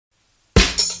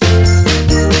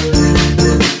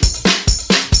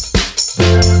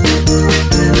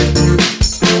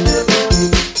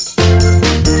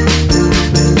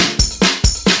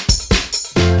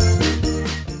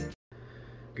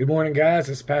morning, guys.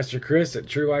 It's Pastor Chris at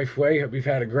True Life Way. Hope you've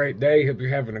had a great day. Hope you're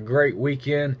having a great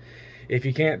weekend. If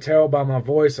you can't tell by my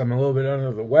voice, I'm a little bit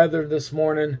under the weather this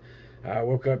morning. I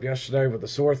woke up yesterday with a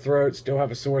sore throat. Still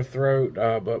have a sore throat,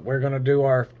 but we're going to do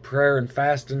our prayer and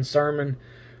fasting sermon,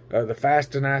 the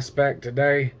fasting aspect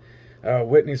today.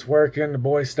 Whitney's working. The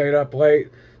boys stayed up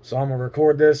late, so I'm going to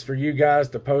record this for you guys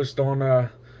to post on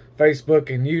Facebook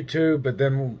and YouTube. But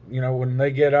then, when they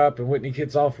get up and Whitney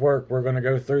gets off work, we're going to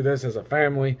go through this as a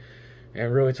family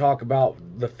and really talk about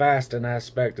the fasting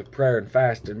aspect of prayer and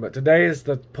fasting. But today is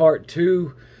the part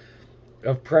 2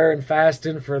 of prayer and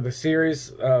fasting for the series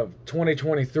of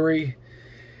 2023.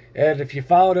 And if you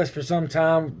followed us for some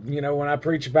time, when I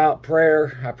preach about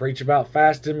prayer, I preach about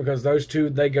fasting, because those two,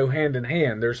 they go hand in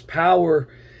hand. There's power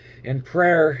in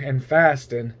prayer and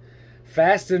fasting.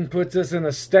 Fasting puts us in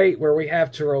a state where we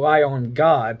have to rely on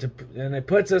God, and it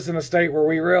puts us in a state where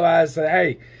we realize that,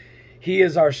 hey, He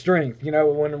is our strength.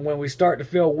 When we start to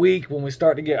feel weak, when we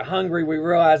start to get hungry, we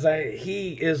realize that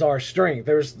He is our strength.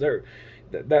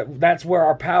 That's where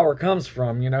our power comes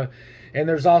from, And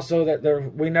there's also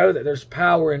we know that there's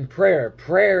power in prayer.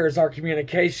 Prayer is our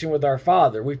communication with our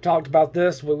Father. We've talked about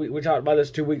this. We talked about this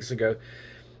 2 weeks ago.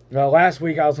 Last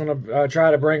week I was going to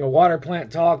try to bring a water plant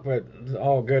talk, but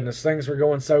oh goodness, things were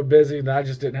going so busy that I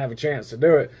just didn't have a chance to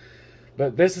do it.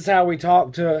 But this is how we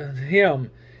talk to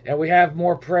Him, and we have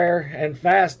more prayer and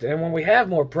fast. And when we have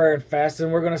more prayer and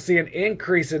fasting, we're going to see an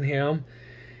increase in Him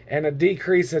and a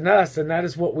decrease in us, and that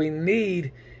is what we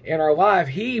need in our life.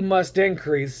 He must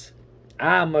increase,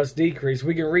 I must decrease.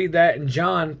 We can read that in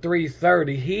John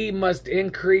 3:30. He must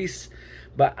increase,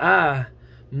 but I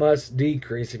must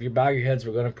decrease. If you bow your heads,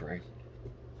 we're going to pray.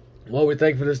 Lord, we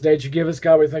thank you for this day that you give us.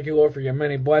 God, we thank you, Lord, for your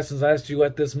many blessings. I ask you,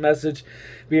 let this message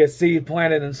be a seed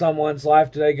planted in someone's life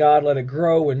today, God. Let it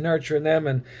grow and nurture in them.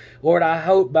 And Lord, I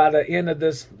hope by the end of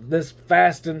this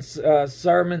fasting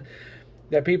sermon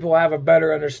that people have a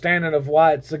better understanding of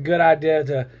why it's a good idea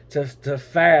to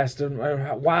fast, and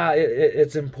why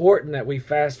it's important that we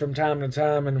fast from time to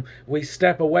time, and we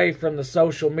step away from the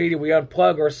social media. We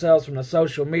unplug ourselves from the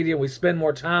social media. We spend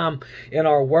more time in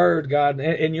our Word, God,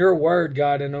 in your Word,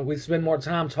 God, and we spend more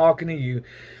time talking to you.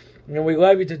 And we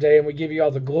love you today, and we give you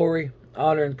all the glory,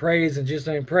 honor, and praise. In Jesus'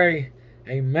 name pray,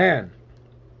 amen.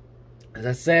 As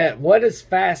I said, what is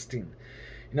fasting?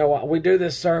 We do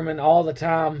this sermon all the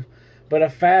time. But a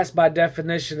fast, by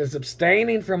definition, is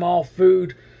abstaining from all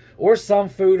food or some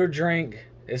food or drink,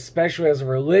 especially as a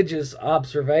religious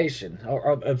observation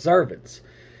or observance.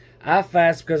 I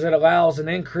fast because it allows an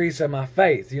increase in my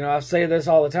faith. I say this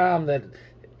all the time, that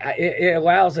it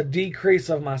allows a decrease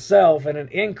of myself and an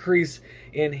increase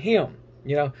in Him.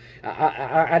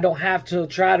 I don't have to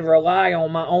try to rely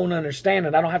on my own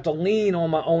understanding. I don't have to lean on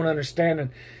my own understanding,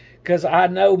 because I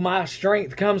know my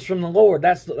strength comes from the Lord.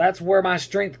 That's where my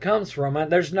strength comes from.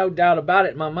 There's no doubt about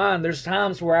it in my mind. There's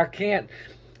times where I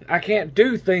can't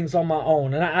do things on my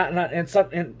own,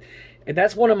 and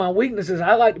that's one of my weaknesses.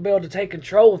 I like to be able to take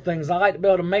control of things. I like to be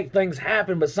able to make things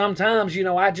happen, but sometimes,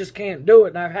 I just can't do it,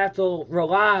 and I have to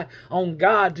rely on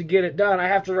God to get it done. I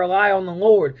have to rely on the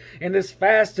Lord, and this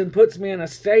fasting puts me in a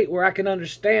state where I can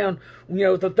understand,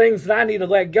 the things that I need to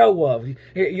let go of.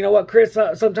 You know what, Chris?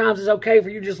 Sometimes it's okay for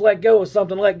you to just let go of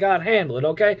something, let God handle it,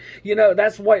 okay?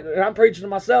 That's what I'm preaching to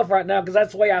myself right now, because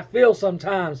that's the way I feel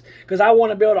sometimes, because I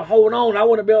want to be able to hold on. I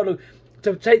want to be able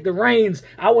to take the reins.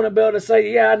 I want to be able to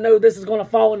say, yeah, I know this is going to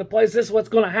fall into place. This is what's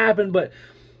going to happen. But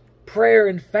prayer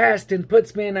and fasting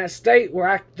puts me in that state where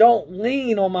I don't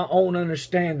lean on my own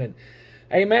understanding.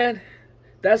 Amen?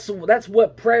 That's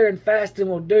what prayer and fasting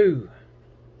will do.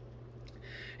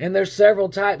 And there's several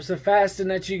types of fasting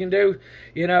that you can do.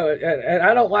 And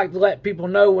I don't like to let people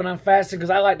know when I'm fasting, because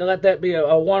I like to let that be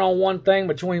a one-on-one thing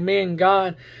between me and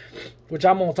God, which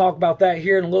I'm going to talk about that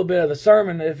here in a little bit of the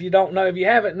sermon. If you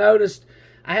haven't noticed,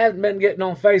 I haven't been getting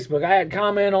on Facebook. I hadn't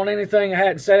commented on anything. I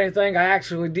hadn't said anything. I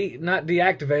actually not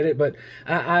deactivated it, but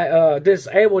I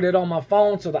disabled it on my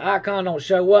phone so the icon don't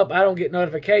show up. I don't get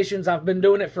notifications. I've been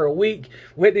doing it for a week.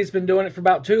 Whitney's been doing it for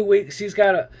about 2 weeks. She's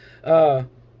got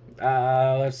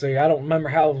let's see, I don't remember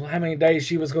how many days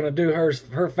she was going to do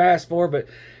her fast for, but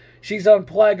she's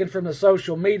unplugging from the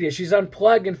social media. She's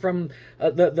unplugging from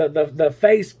the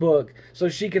Facebook so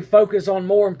she can focus on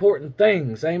more important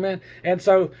things. Amen. And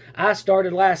so I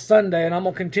started last Sunday, and I'm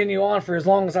going to continue on for as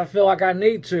long as I feel like I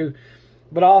need to.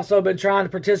 But I've also been trying to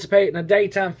participate in a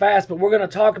daytime fast. But we're going to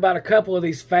talk about a couple of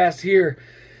these fasts here.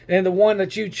 And the one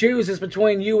that you choose is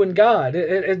between you and God.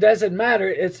 It doesn't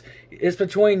matter. It's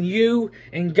between you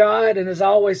and God, and as I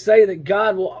always say, that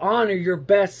God will honor your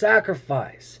best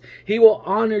sacrifice. He will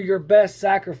honor your best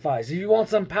sacrifice. If you want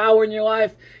some power in your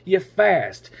life, you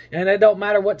fast. And it don't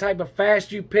matter what type of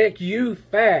fast you pick, you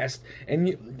fast.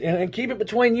 And keep it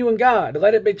between you and God.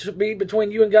 Let it be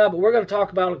between you and God. But we're going to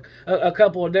talk about a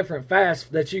couple of different fasts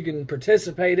that you can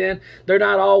participate in. They're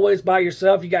not always by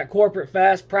yourself. You got corporate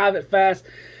fast, private fast,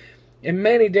 and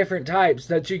many different types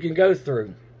that you can go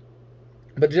through.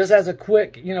 But just as a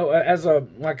quick, as a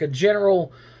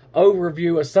general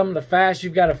overview of some of the fasts,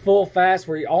 you've got a full fast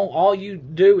where all you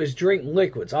do is drink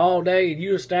liquids all day.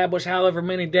 You establish however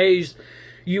many days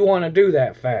you want to do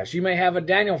that fast. You may have a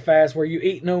Daniel fast where you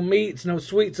eat no meats, no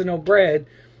sweets, and no bread.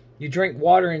 You drink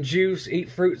water and juice,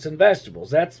 eat fruits and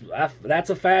vegetables. That's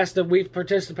a fast that we've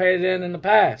participated in the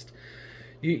past.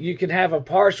 You can have a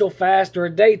partial fast or a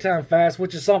daytime fast,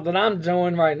 which is something I'm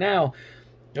doing right now.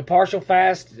 A partial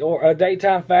fast or a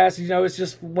daytime fast, it's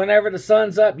just whenever the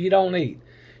sun's up, you don't eat.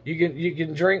 You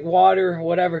can drink water or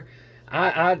whatever,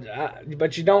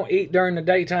 but you don't eat during the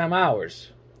daytime hours.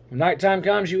 When nighttime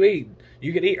comes, you eat.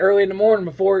 You can eat early in the morning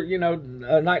before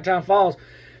daytime falls,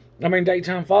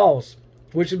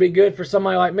 which would be good for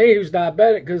somebody like me who's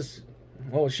diabetic because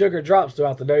sugar drops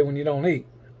throughout the day when you don't eat.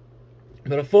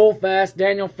 But a full fast,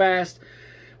 Daniel fast,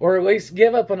 or at least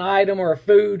give up an item or a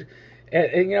food.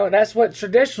 And that's what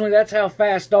traditionally, that's how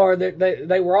fasts are.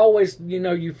 They were always,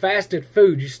 you fasted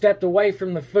food. You stepped away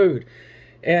from the food.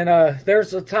 And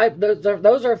there's a type,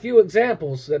 those are a few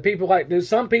examples that people like to do.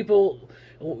 Some people,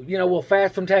 will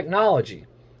fast from technology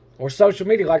or social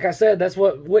media. Like I said, that's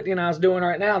what Whitney and I is doing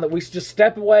right now, that we just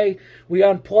step away. We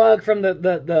unplug from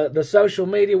the social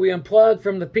media. We unplug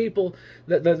from the people,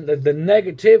 the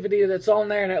negativity that's on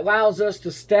there, and it allows us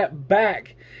to step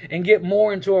back and get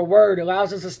more into our word. It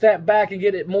allows us to step back and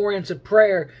get it more into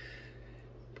prayer.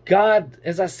 God,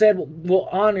 as I said, will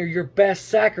honor your best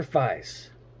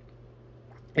sacrifice.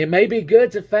 It may be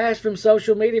good to fast from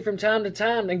social media from time to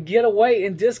time and get away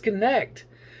and disconnect.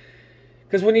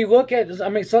 Because when you look at,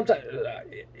 sometimes,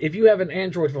 if you have an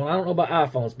Android phone, I don't know about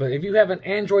iPhones, but if you have an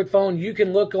Android phone, you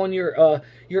can look on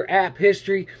your app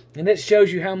history, and it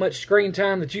shows you how much screen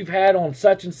time that you've had on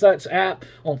such and such app,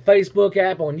 on Facebook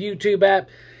app, on YouTube app,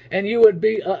 and you would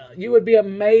be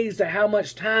amazed at how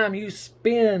much time you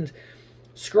spend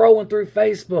scrolling through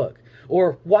Facebook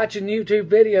or watching YouTube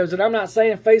videos. And I'm not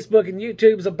saying Facebook and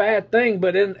YouTube is a bad thing,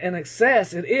 but in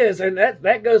excess it is, and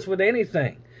that goes with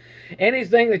anything.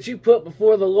 Anything that you put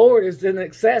before the Lord is in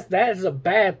excess. That is a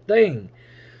bad thing.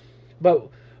 But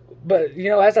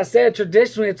as I said,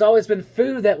 traditionally it's always been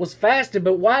food that was fasted.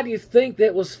 But why do you think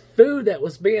that was food that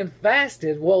was being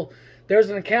fasted? Well, there's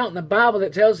an account in the Bible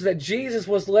that tells us that Jesus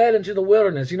was led into the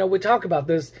wilderness. We talk about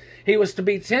this. He was to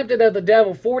be tempted of the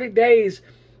devil 40 days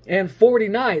and 40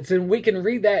 nights. And we can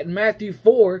read that in Matthew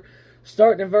 4,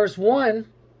 starting in verse 1.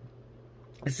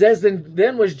 It says,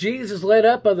 then was Jesus led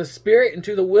up of the Spirit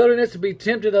into the wilderness to be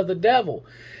tempted of the devil.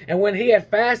 And when he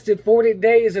had fasted 40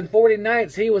 days and 40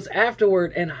 nights, he was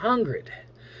afterward and hungered.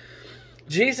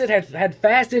 Jesus had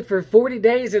fasted for 40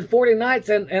 days and 40 nights,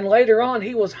 and later on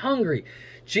he was hungry.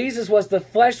 Jesus was the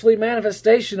fleshly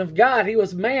manifestation of God. He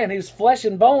was man. He was flesh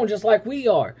and bone just like we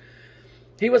are.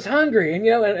 He was hungry,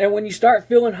 and when you start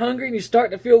feeling hungry and you start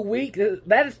to feel weak,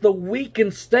 that is the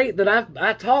weakened state that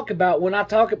I talk about when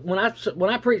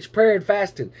I preach prayer and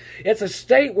fasting. It's a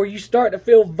state where you start to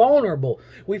feel vulnerable.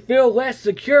 We feel less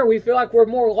secure. We feel like we're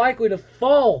more likely to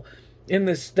fall in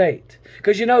this state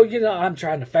because I'm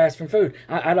trying to fast from food.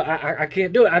 I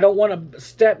can't do it. I don't want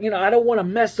to I don't want to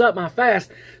mess up my fast.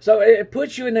 So it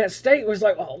puts you in that state where it's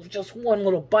like, just one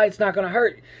little bite's not going to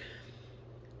hurt.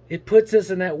 It puts us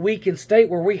in that weakened state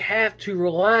where we have to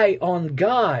rely on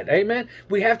God. Amen?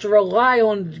 We have to rely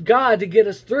on God to get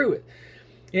us through it.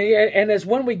 And it's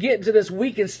when we get into this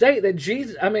weakened state that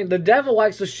the devil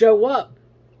likes to show up.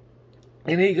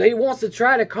 And he wants to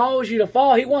try to cause you to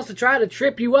fall. He wants to try to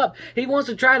trip you up. He wants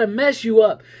to try to mess you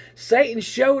up. Satan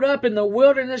showed up in the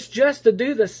wilderness just to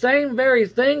do the same very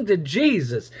thing to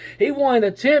Jesus. He wanted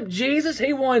to tempt Jesus.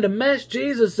 He wanted to mess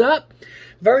Jesus up.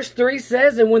 Verse 3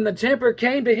 says, and when the tempter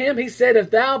came to him, he said, if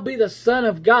thou be the Son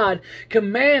of God,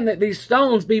 command that these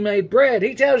stones be made bread.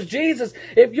 He tells Jesus,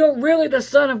 if you're really the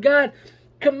Son of God,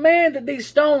 command that these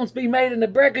stones be made into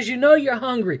bread, because you're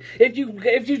hungry.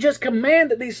 If you just command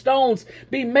that these stones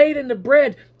be made into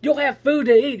bread, you'll have food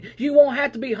to eat. You won't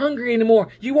have to be hungry anymore.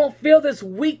 You won't feel this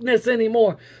weakness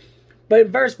anymore. But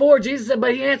in verse 4, Jesus said,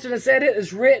 but he answered and said, it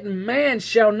is written, man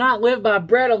shall not live by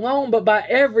bread alone, but by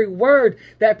every word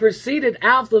that proceeded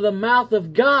out of the mouth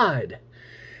of God.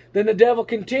 Then the devil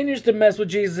continues to mess with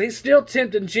Jesus. He's still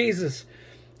tempting Jesus.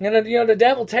 And the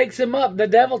devil takes him up. The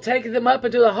devil taketh him up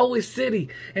into the holy city,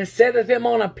 and setteth him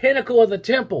on a pinnacle of the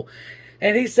temple.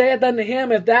 And he saith unto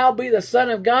him, If thou be the Son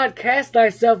of God, cast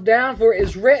thyself down, for it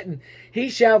is written, He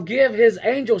shall give his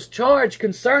angels charge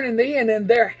concerning thee, and in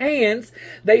their hands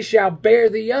they shall bear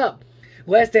thee up,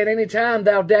 lest at any time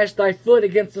thou dash thy foot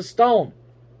against a stone.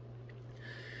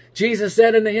 Jesus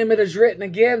said unto him, It is written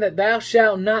again, that thou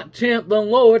shalt not tempt the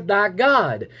Lord thy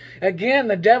God. Again,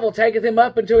 the devil taketh him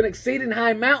up into an exceeding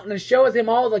high mountain, and showeth him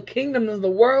all the kingdoms of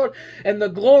the world, and the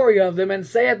glory of them, and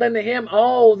saith unto him,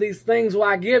 All these things will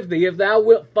I give thee, if thou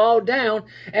wilt fall down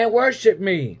and worship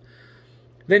me.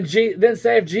 Then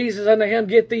saith Jesus unto him,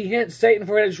 Get thee hence, Satan,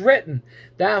 for it is written,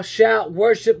 Thou shalt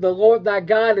worship the Lord thy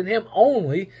God, and him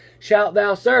only shalt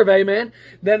thou serve. Amen.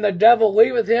 Then the devil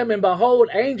leaveth him, and behold,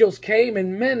 angels came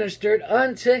and ministered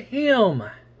unto him.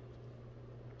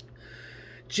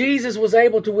 Jesus was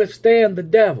able to withstand the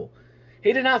devil.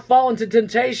 He did not fall into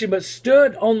temptation, but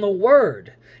stood on the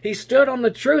word. He stood on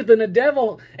the truth, and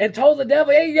told the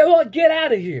devil, Hey, get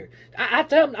out of here. I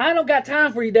tell him, I don't got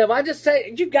time for you, devil. I just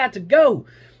say, you got to go.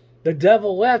 The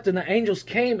devil left, and the angels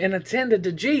came and attended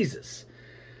to Jesus.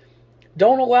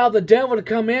 Don't allow the devil to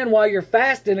come in while you're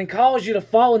fasting and cause you to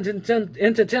fall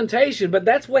into temptation. But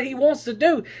that's what he wants to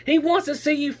do. He wants to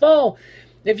see you fall.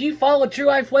 If you follow True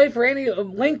Life Way for any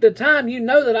length of time, you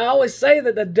know that I always say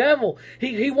that the devil,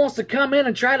 he wants to come in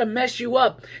and try to mess you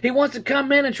up. He wants to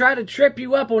come in and try to trip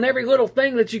you up on every little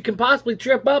thing that you can possibly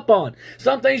trip up on.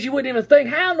 Some things you wouldn't even think,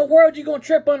 how in the world are you going to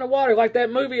trip underwater? Like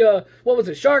that movie, what was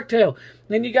it, Shark Tale?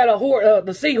 Then you got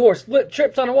the seahorse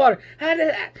trips underwater.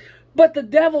 But the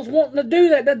devil's wanting to do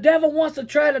that. The devil wants to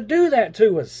try to do that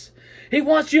to us. He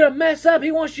wants you to mess up.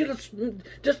 He wants you to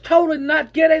just totally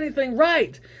not get anything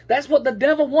right. That's what the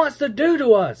devil wants to do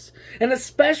to us. And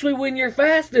especially when you're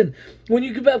fasting. When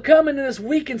you come into this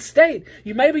weakened state.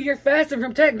 Maybe you're fasting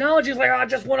from technology. It's like, I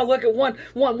just want to look at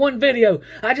one video.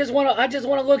 I just want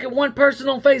to look at one person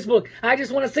on Facebook. I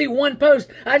just want to see one post.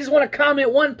 I just want to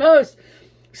comment one post.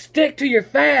 Stick to your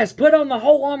fast. Put on the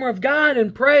whole armor of God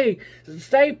and pray.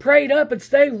 Stay prayed up and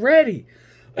stay ready.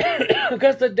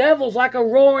 Because the devil's like a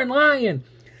roaring lion,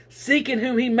 seeking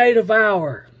whom he may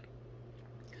devour.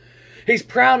 He's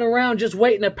prowling around just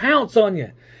waiting to pounce on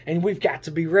you. And we've got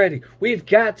to be ready. We've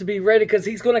got to be ready, because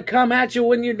he's going to come at you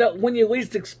when you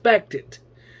least expect it.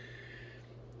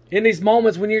 In these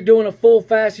moments when you're doing a full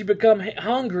fast, you become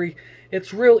hungry.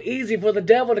 It's real easy for the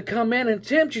devil to come in and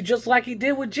tempt you, just like he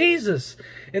did with Jesus.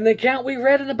 In the account we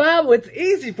read in the Bible, it's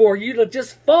easy for you to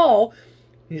just fall.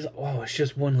 He's like, oh, it's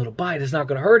just one little bite. It's not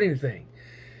going to hurt anything.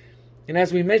 And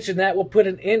as we mentioned, that will put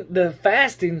the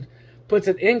fasting puts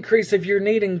an increase of your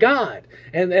need in God.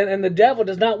 And the devil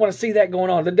does not want to see that going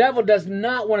on. The devil does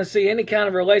not want to see any kind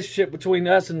of relationship between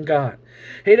us and God.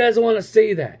 He doesn't want to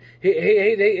see that.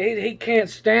 He can't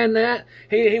stand that.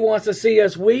 He wants to see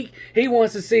us weak. He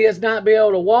wants to see us not be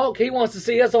able to walk. He wants to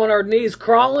see us on our knees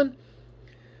crawling.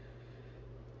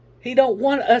 He don't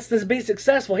want us to be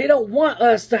successful. He don't want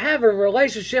us to have a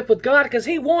relationship with God, because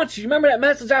he wants you. Remember that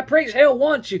message I preached? Hell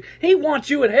wants you. He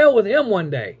wants you in hell with him one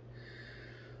day.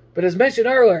 But as mentioned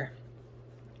earlier,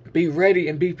 be ready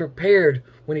and be prepared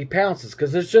when he pounces,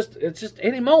 because it's just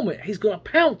any moment he's going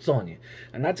to pounce on you.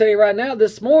 And I tell you right now,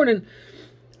 this morning,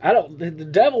 the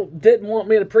devil didn't want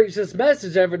me to preach this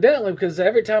message evidently, because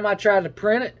every time I tried to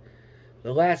print it,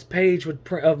 the last page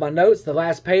of my notes, the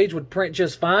last page would print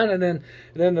just fine, and then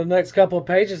the next couple of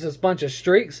pages is a bunch of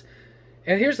streaks.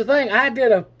 And here's the thing, I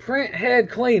did a print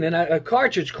head cleaning, a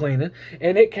cartridge cleaning,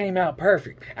 and it came out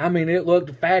perfect. I mean, it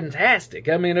looked fantastic.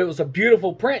 I mean, it was a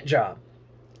beautiful print job.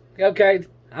 Okay,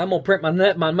 I'm going to print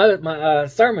my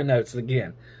sermon notes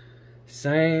again.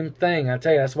 Same thing, I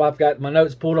tell you, that's why I've got my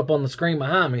notes pulled up on the screen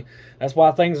behind me. That's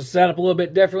why things are set up a little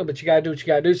bit different, but you got to do what you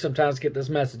got to do sometimes to get this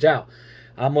message out.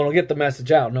 I'm going to get the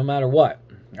message out no matter what.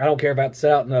 I don't care if I have to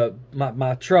sit out in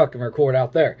my truck and record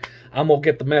out there. I'm going to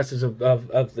get the message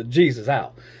of the Jesus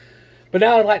out. But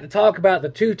now I'd like to talk about the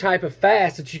two type of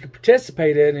fasts that you can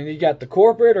participate in. And you got the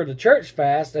corporate or the church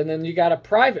fast, and then you got a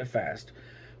private fast.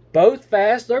 Both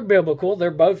fasts are biblical.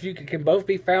 Can both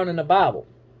be found in the Bible.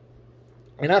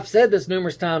 And I've said this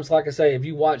numerous times. Like I say, if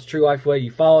you watch True Life Way,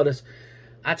 you followed us.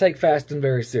 I take fasting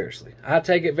very seriously. I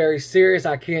take it very serious.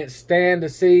 I can't stand to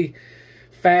see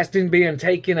fasting being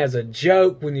taken as a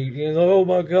joke when you know, oh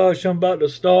my gosh, I'm about to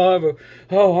starve, or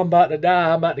oh, I'm about to die,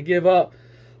 I'm about to give up.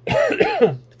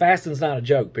 Fasting's not a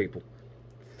joke, people.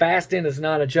 Fasting is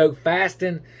not a joke.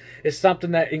 Fasting is something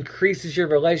that increases your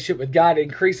relationship with God. It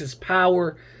increases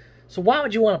power. So why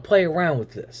would you want to play around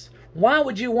with this? Why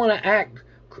would you want to act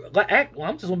well,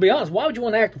 I'm just going to be honest. Why would you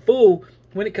want to act a fool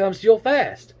when it comes to your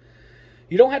fast?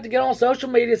 You don't have to get on social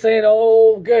media saying,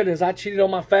 oh, goodness, I cheated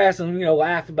on my fast, and,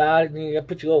 laugh about it, and you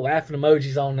put your little laughing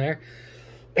emojis on there.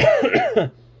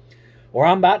 Or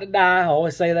I'm about to die. I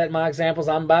always say that in my examples,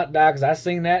 I'm about to die, because I've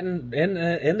seen that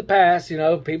in the past.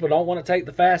 People don't want to take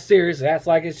the fast serious. That's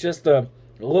like it's just a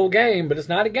little game, but it's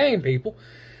not a game, people.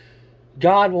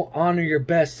 God will honor your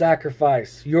best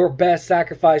sacrifice. Your best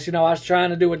sacrifice. I was trying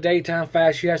to do a daytime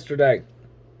fast yesterday.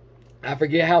 I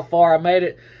forget how far I made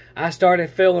it. I started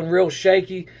feeling real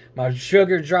shaky. My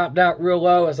sugar dropped out real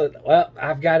low. I said, well,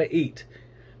 I've got to eat.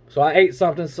 So I ate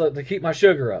something to keep my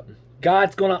sugar up.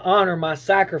 God's going to honor my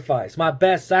sacrifice, my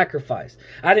best sacrifice.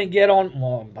 I didn't get on,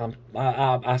 well,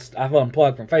 I've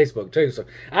unplugged from Facebook too, so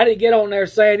I didn't get on there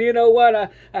saying, you know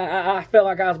what, I felt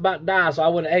like I was about to die, so I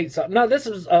would have ate something. No, this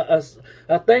is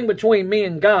a thing between me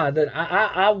and God, that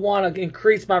I want to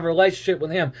increase my relationship with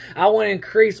Him. I want to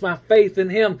increase my faith in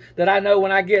Him, that I know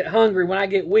when I get hungry, when I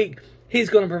get weak,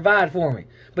 He's going to provide for me.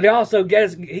 But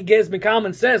He gives me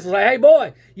common sense. It's like, hey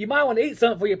boy, you might want to eat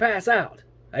something before you pass out.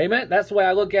 Amen. That's the way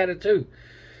I look at it too.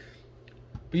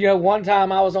 But, one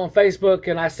time I was on Facebook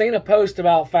and I seen a post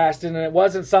about fasting, and it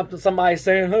wasn't something somebody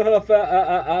saying,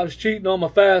 I was cheating on my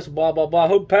fast, blah, blah, blah. I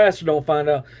hope pastor don't find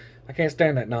out. I can't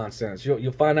stand that nonsense.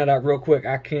 You'll find that out real quick.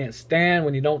 I can't stand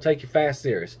when you don't take your fast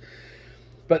serious.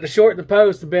 But to shorten the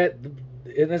post a bit,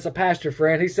 and it's a pastor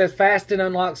friend, he says fasting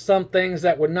unlocks some things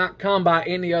that would not come by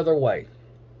any other way.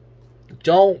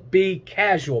 Don't be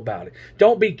casual about it.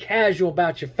 Don't be casual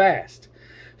about your fast.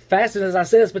 Fasting, as I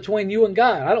said, is between you and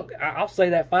God. I'll say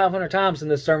that 500 times in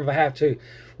this sermon if I have to.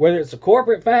 Whether it's a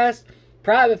corporate fast,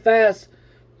 private fast,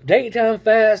 daytime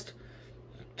fast,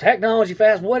 technology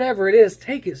fast, whatever it is,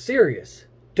 take it serious.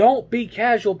 Don't be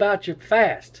casual about your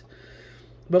fast.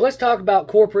 But let's talk about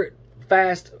corporate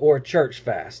fast or church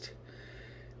fast.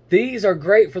 These are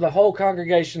great for the whole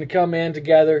congregation to come in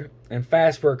together and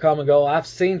fast for a common goal. I've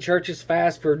seen churches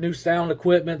fast for new sound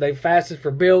equipment. They've fasted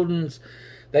for buildings.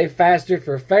 They fasted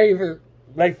for favor.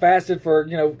 They fasted for,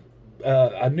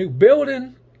 a new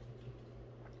building,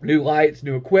 new lights,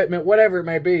 new equipment, whatever it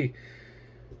may be.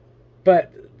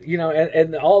 But,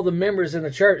 and all the members in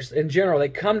the church in general, they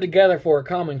come together for a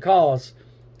common cause.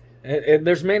 And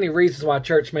there's many reasons why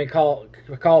church may call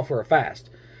for a fast.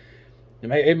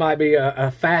 It might be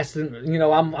a fast,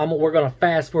 we're going to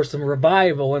fast for some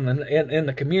revival in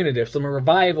the community, some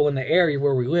revival in the area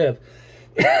where we live.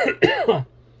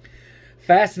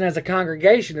 Fasting as a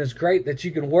congregation is great, that you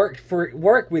can work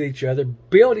with each other,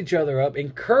 build each other up,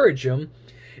 encourage them.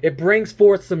 It brings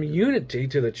forth some unity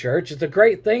to the church. It's a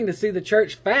great thing to see the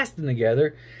church fasting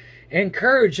together,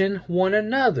 encouraging one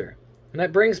another. And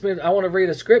that brings me, I want to read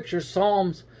a scripture,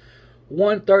 Psalms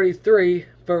 133,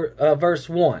 verse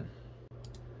 1.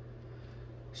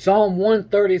 Psalm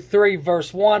 133,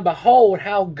 verse 1, Behold,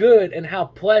 how good and how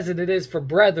pleasant it is for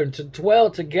brethren to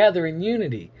dwell together in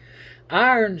unity.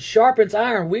 Iron sharpens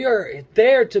iron. We are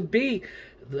there to be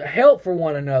help for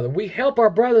one another. We help our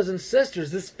brothers and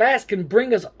sisters. This fast can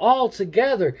bring us all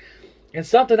together. And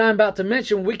something I'm about to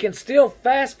mention, we can still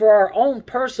fast for our own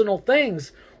personal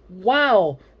things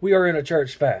while we are in a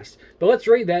church fast. But let's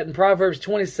read that in Proverbs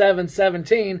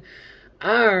 27:17.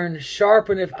 Iron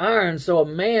sharpeneth iron, so a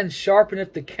man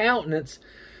sharpeneth the countenance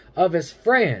of his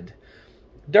friend.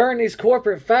 During these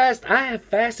corporate fasts, I have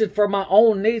fasted for my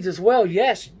own needs as well.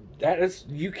 Yes,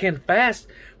 you can fast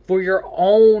for your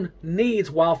own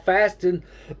needs while fasting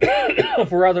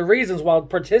for other reasons, while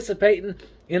participating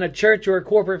in a church or a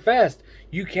corporate fast.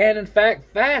 You can, in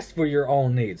fact, fast for your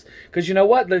own needs. Because you know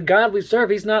what? The God we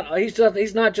serve, He's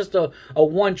not just a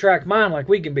one-track mind like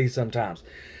we can be sometimes.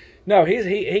 No,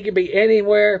 he can be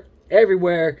anywhere,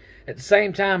 everywhere, at the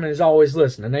same time, and is always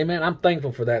listening. Amen? I'm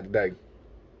thankful for that today.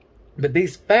 But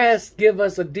these fasts give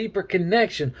us a deeper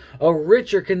connection, a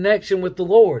richer connection with the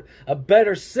Lord, a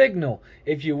better signal,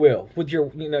 if you will. With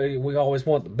we always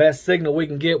want the best signal we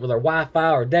can get with our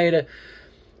Wi-Fi or data.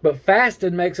 But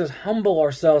fasting makes us humble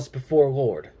ourselves before the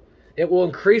Lord. It will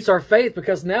increase our faith,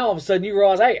 because now all of a sudden you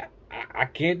realize, hey, I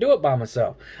can't do it by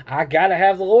myself. I got to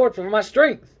have the Lord for my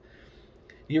strength.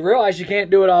 You realize you can't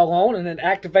do it all alone, and it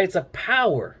activates a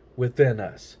power within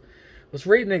us. Let's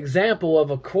read an example of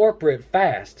a corporate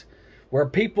fast where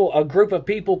a group of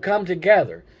people come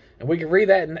together. And we can read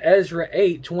that in Ezra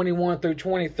 8:21 through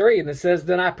 23. And it says,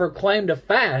 Then I proclaimed a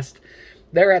fast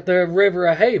there at the river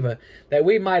Ahava, that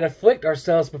we might afflict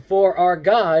ourselves before our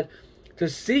God, to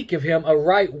seek of Him a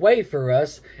right way for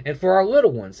us, and for our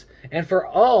little ones, and for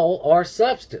all our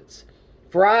substance.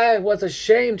 For I was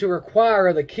ashamed to require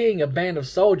of the king a band of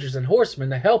soldiers and horsemen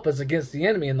to help us against the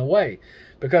enemy in the way.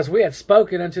 because we had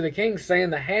spoken unto the king,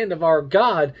 saying, the hand of our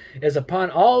God is upon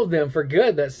all them for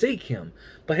good that seek him,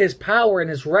 but his power and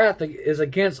his wrath is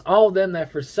against all them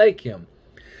that forsake him.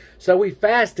 So we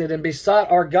fasted and besought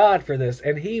our God for this,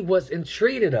 and he was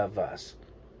entreated of us.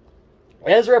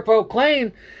 Ezra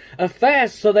proclaimed a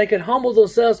fast so they could humble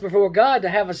themselves before God to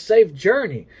have a safe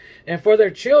journey. And for their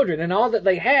children and all that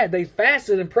they had, they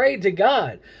fasted and prayed to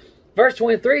God. Verse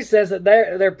 23 says that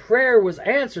their prayer was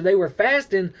answered. They were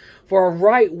fasting for a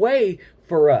right way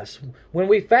for us. When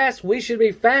we fast, we should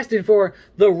be fasting for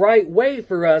the right way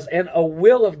for us and a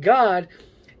will of God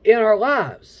in our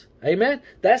lives. Amen?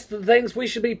 That's the things we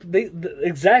should be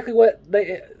exactly what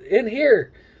they in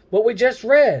here, what we just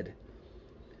read.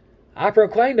 I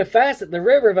proclaimed a fast at the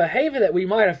river of Ahava that we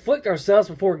might afflict ourselves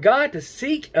before God to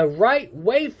seek a right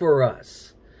way for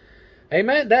us.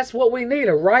 Amen. That's what we need,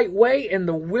 a right way and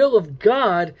the will of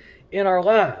God in our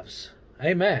lives.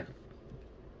 Amen.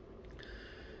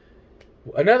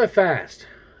 Another fast,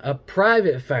 a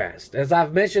private fast. As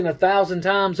I've mentioned 1,000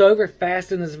 times over,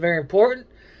 fasting is very important,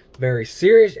 very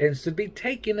serious, and should be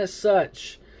taken as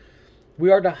such. We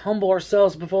are to humble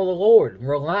ourselves before the Lord,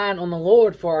 relying on the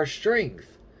Lord for our strength.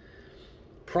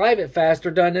 Private fasts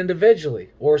are done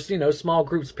individually, or small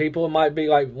groups of people. It might be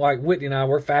like Whitney and I.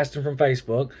 We're fasting from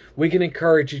Facebook. We can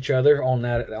encourage each other on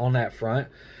that front.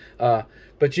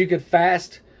 But you could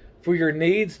fast for your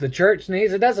needs, the church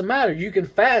needs. It doesn't matter. You can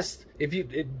fast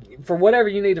for whatever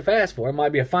you need to fast for. It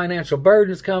might be a financial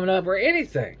burden that's coming up or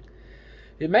anything.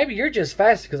 Maybe you're just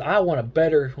fasting because I want a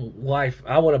better life.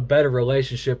 I want a better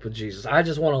relationship with Jesus. I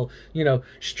just want to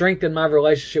strengthen my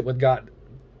relationship with God.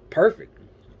 Perfect.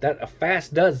 That a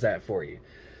fast does that for you.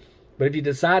 But if you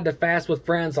decide to fast with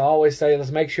friends, I always say,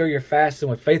 let's make sure you're fasting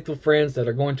with faithful friends that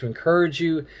are going to encourage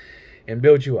you and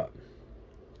build you up.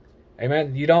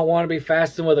 Amen. You don't want to be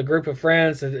fasting with a group of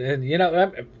friends, and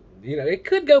it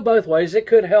could go both ways. It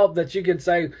could help that you could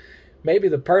say, maybe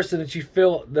the person that you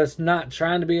feel that's not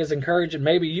trying to be as encouraging,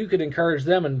 maybe you could encourage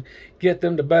them and get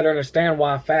them to better understand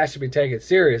why a fast should be taken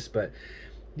serious. But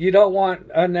you don't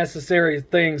want unnecessary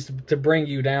things to bring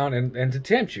you down and to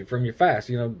tempt you from your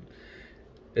fast.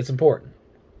 It's important.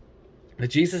 But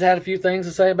Jesus had a few things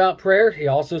to say about prayer. He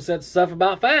also said stuff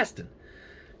about fasting.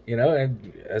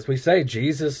 And as we say,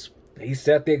 Jesus, he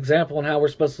set the example on how we're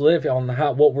supposed to live, on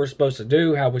what we're supposed to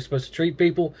do, how we're supposed to treat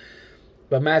people.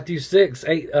 But Matthew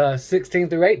 16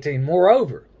 through 18,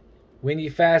 moreover, when ye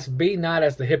fast, be not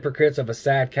as the hypocrites of a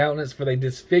sad countenance, for they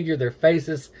disfigure their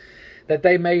faces, that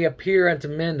they may appear unto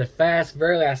men to fast.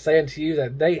 Verily I say unto you,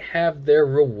 that they have their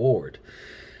reward.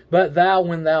 But thou,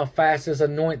 when thou fastest,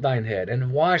 anoint thine head,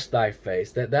 and wash thy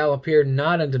face, that thou appear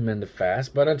not unto men to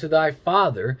fast, but unto thy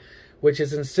Father which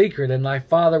is in secret, and thy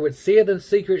Father which seeth in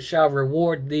secret shall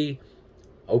reward thee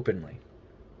openly.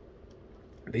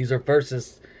 These are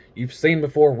verses you've seen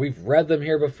before. We've read them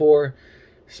here before,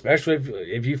 especially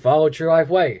if you follow True Life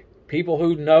Way. People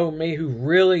who know me, who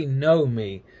really know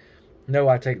me, know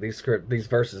I take these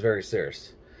verses very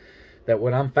serious. That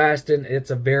when I'm fasting,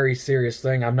 it's a very serious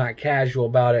thing. I'm not casual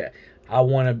about it. I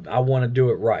want to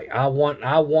do it right. I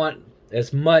want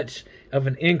as much of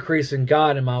an increase in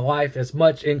God in my life, as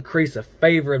much increase of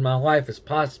favor in my life as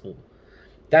possible.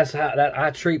 That's how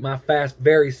I treat my fast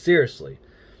very seriously.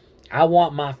 I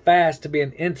want my fast to be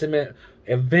an intimate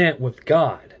event with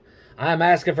God. I'm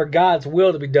asking for God's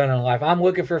will to be done in life. I'm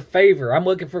looking for favor. I'm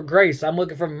looking for grace. I'm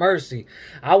looking for mercy.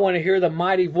 I want to hear the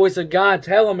mighty voice of God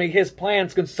telling me his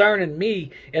plans concerning me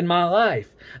in my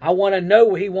life. I want to know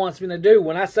what he wants me to do.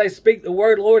 When I say, speak the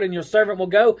word, Lord, and your servant will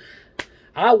go,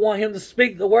 I want him to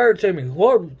speak the word to me.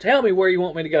 Lord, tell me where you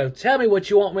want me to go. Tell me what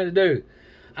you want me to do.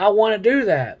 I want to do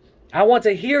that. I want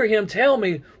to hear him tell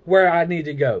me where I need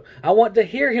to go. I want to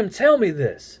hear him tell me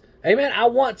this. Amen. I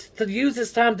want to use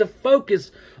this time to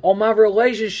focus on my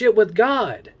relationship with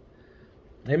God.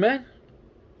 Amen.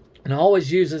 And I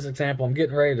always use this example. I'm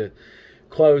getting ready to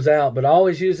close out, but I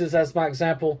always use this as my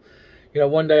example.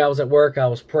 One day I was at work, I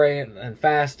was praying and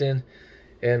fasting,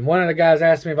 and one of the guys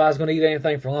asked me if I was going to eat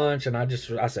anything for lunch, and I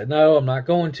said, no, I'm not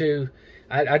going to.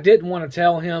 I didn't want to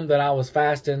tell him that I was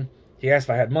fasting. He asked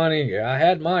if I had money. Yeah, I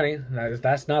had money.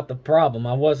 That's not the problem.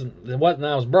 It wasn't that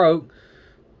I was broke.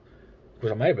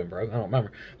 Because I may have been broke, I don't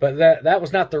remember. But that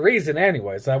was not the reason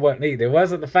anyway, so I wasn't eating. It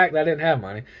wasn't the fact that I didn't have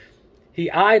money. He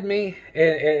eyed me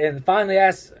and finally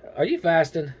asked, are you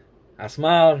fasting? I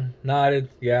smiled, nodded,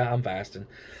 yeah, I'm fasting.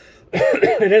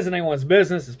 It isn't anyone's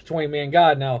business, it's between me and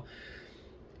God. Now,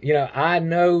 I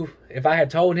know if I had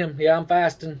told him, yeah, I'm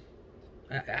fasting,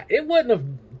 it wouldn't have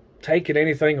taken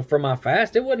anything from my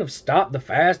fast. It wouldn't have stopped the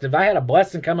fast. If I had a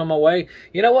blessing coming my way,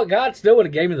 you know what? God still would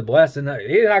have gave me the blessing.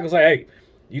 He's not going to say, hey,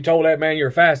 You told that man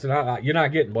you're fasting, you're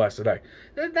not getting blessed today.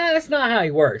 That's not how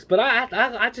he works. But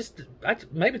I just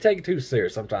maybe take it too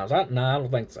serious sometimes. No, I don't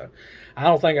think so. I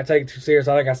don't think I take it too serious.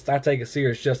 I think I take it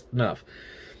serious just enough.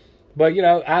 But, you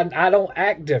know, I don't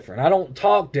act different. I don't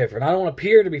talk different. I don't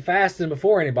appear to be fasting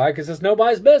before anybody because it's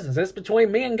nobody's business. It's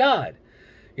between me and God.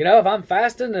 You know, if I'm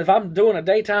fasting, if I'm doing a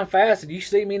daytime fast and you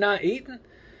see me not eating,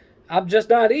 I'm just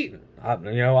not eating.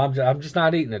 I'm just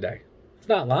not eating today. It's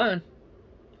not lying.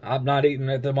 I'm not eating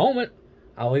at the moment.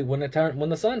 I'll eat when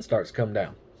the sun starts to come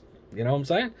down. You know what I'm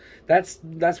saying? That's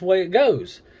the way it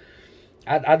goes.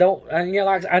 I know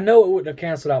it wouldn't have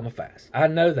canceled out my fast. I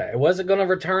know that. It wasn't going to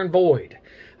return void.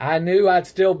 I knew I'd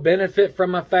still benefit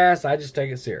from my fast. I just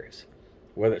take it serious.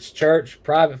 Whether it's church,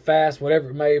 private fast,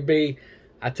 whatever it may be,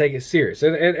 I take it serious.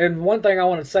 And one thing I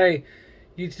want to say,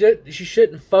 you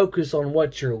shouldn't focus on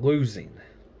what you're losing,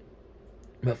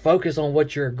 but focus on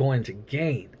what you're going to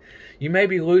gain. You may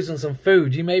be losing some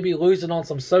food. You may be losing on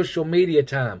some social media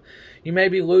time. You may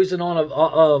be losing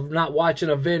on not watching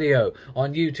a video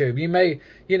on YouTube. You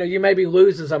may be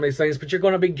losing some of these things, but you're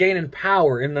going to be gaining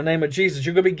power in the name of Jesus.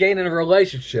 You're going to be gaining a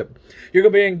relationship. You're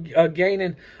going to be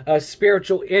gaining a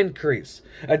spiritual increase,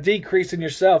 a decrease in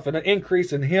yourself, and an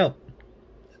increase in Him.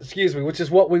 Which is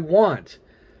what we want.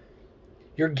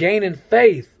 You're gaining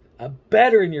faith.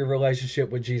 Better in your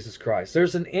relationship with Jesus Christ.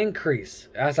 There's an increase,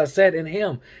 as I said, in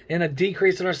Him, and a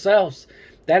decrease in ourselves.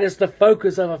 That is the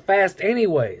focus of a fast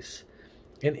anyways.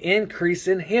 An increase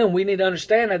in Him. We need to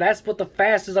understand that that's what the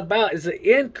fast is about. Is an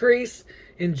increase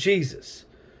in Jesus.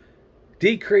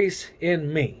 Decrease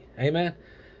in me. Amen.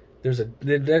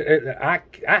 I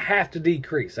have to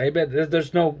decrease. Amen.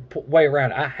 There's no way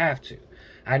around it. I have to.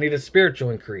 I need a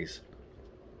spiritual increase.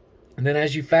 And then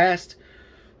as you fast,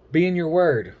 be in your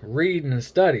word, read and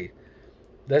study.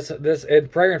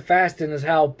 And prayer and fasting is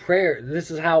how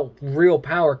this is how real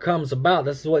power comes about.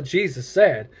 This is what Jesus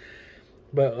said.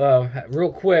 But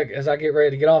real quick, as I get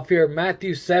ready to get off here,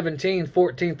 Matthew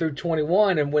 17:14 through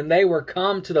 21. And when they were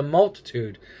come to the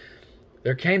multitude,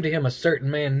 there came to him a certain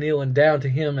man kneeling down to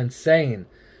him and saying,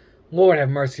 Lord, have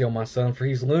mercy on my son, for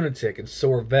he's lunatic and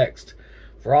sore vexed.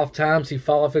 For oft times he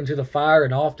falleth into the fire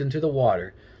and oft into the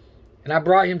water. And I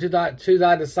brought him to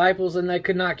thy disciples, and they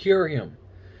could not cure him.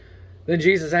 Then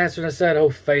Jesus answered and said, O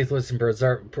faithless and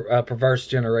perverse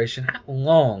generation, how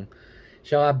long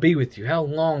shall I be with you? How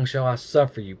long shall I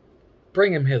suffer you?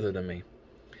 Bring him hither to me.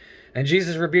 And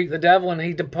Jesus rebuked the devil, and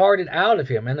he departed out of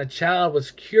him, and the child was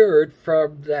cured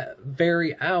from that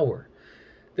very hour.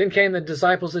 Then came the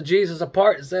disciples of Jesus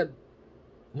apart and said,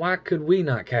 Why could we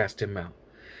not cast him out?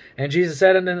 And Jesus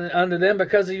said unto them,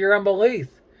 Because of your unbelief.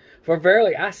 For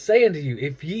verily I say unto you,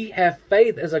 if ye have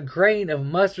faith as a grain of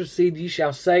mustard seed, ye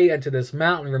shall say unto this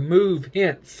mountain, Remove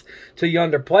hence to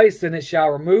yonder place, and it shall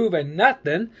remove, and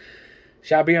nothing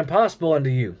shall be impossible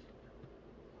unto you.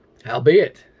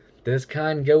 Howbeit, this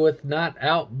kind goeth not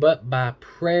out but by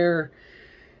prayer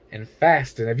and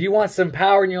fasting. If you want some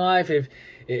power in your life,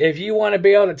 if you want to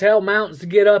be able to tell mountains to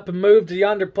get up and move to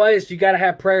yonder place, you got to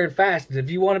have prayer and fasting.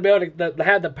 If you want to be able to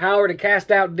have the power to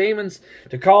cast out demons,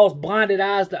 to cause blinded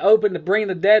eyes to open, to bring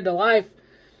the dead to life,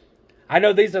 I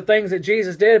know these are things that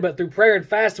Jesus did, but through prayer and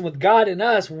fasting with God in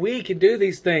us, we can do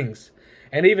these things.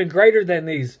 And even greater than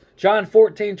these. John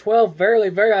 14:12, Verily,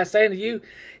 verily, I say unto you,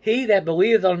 he that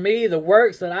believeth on me, the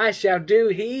works that I shall do,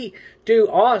 he do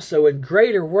also, and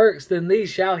greater works than these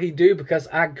shall he do, because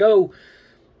I go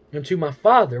unto my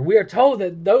Father. We are told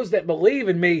that those that believe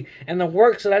in me and the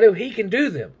works that I do, he can do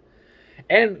them.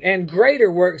 And greater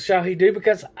works shall he do,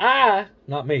 because I,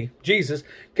 not me, Jesus,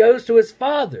 goes to his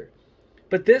Father.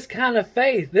 But this kind of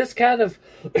faith, this kind of,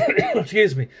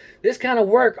 this kind of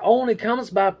work only comes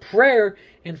by prayer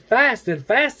and fasting.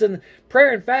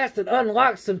 Prayer and fasting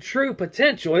unlocks some true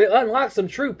potential. It unlocks some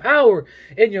true power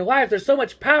in your life. There's so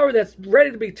much power that's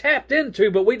ready to be tapped into,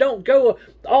 but we don't go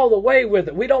all the way with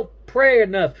it. We don't pray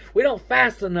enough. We don't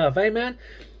fast enough. Amen?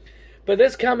 But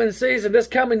this coming season, this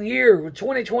coming year,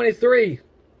 2023,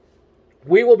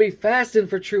 we will be fasting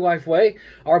for True Life Way,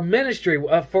 our ministry,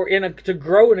 to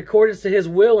grow in accordance to His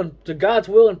will and to God's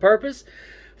will and purpose,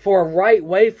 for a right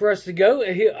way for us to go.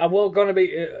 We're going to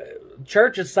be,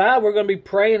 church aside, we're going to be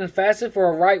praying and fasting for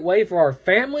a right way for our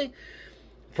family,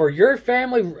 for your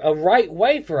family, a right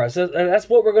way for us. That's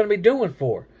what we're going to be doing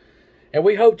for. And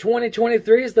we hope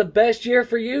 2023 is the best year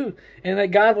for you, and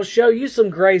that God will show you some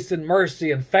grace and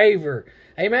mercy and favor.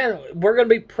 Amen. We're going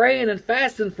to be praying and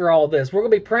fasting for all this. We're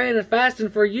going to be praying and fasting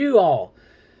for you all.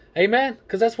 Amen.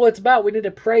 Because that's what it's about. We need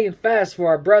to pray and fast for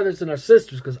our brothers and our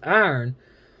sisters, because iron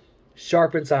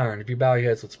sharpens iron. If you bow your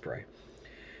heads, let's pray.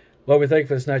 Lord, we thank you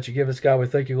for this night you give us, God. We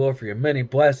thank you, Lord, for your many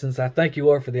blessings. I thank you,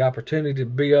 Lord, for the opportunity to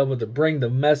be able to bring the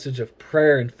message of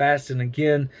prayer and fasting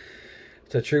again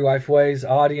to True Life Ways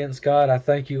audience, God. I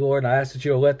thank you, Lord, and I ask that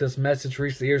you'll let this message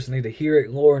reach the ears that need to hear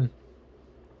it, Lord.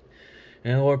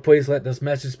 And Lord, please let this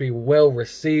message be well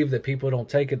received, that people don't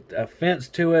take offense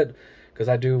to it, because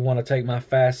I do want to take my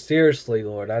fast seriously,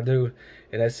 Lord. I do.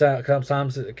 And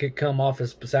sometimes it could come off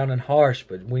as sounding harsh,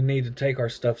 but we need to take our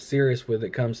stuff serious when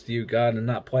it comes to you, God, and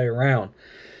not play around.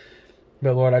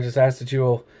 But Lord, I just ask that you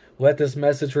will let this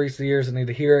message reach the ears that need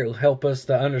to hear it. It'll help us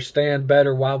to understand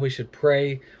better why we should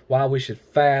pray, why we should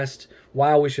fast,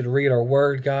 why we should read our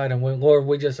word, God. And Lord,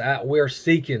 we're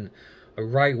seeking a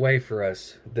right way for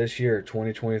us this year,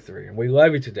 2023. And we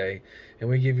love you today, and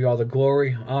we give you all the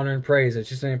glory, honor, and praise. In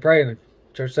Jesus' name, pray. And the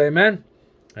church say amen.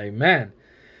 Amen.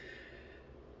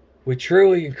 We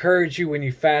truly encourage you when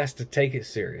you fast to take it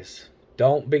serious.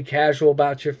 Don't be casual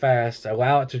about your fast.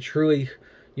 Allow it to truly,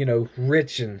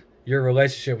 richen your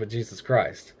relationship with Jesus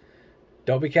Christ.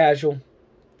 Don't be casual.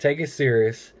 Take it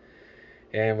serious.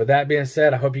 And with that being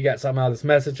said, I hope you got something out of this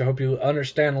message. I hope you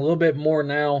understand a little bit more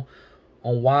now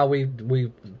on why we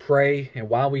pray and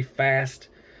why we fast.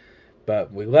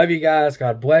 But we love you guys.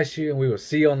 God bless you. And we will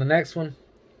see you on the next one.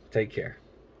 Take care.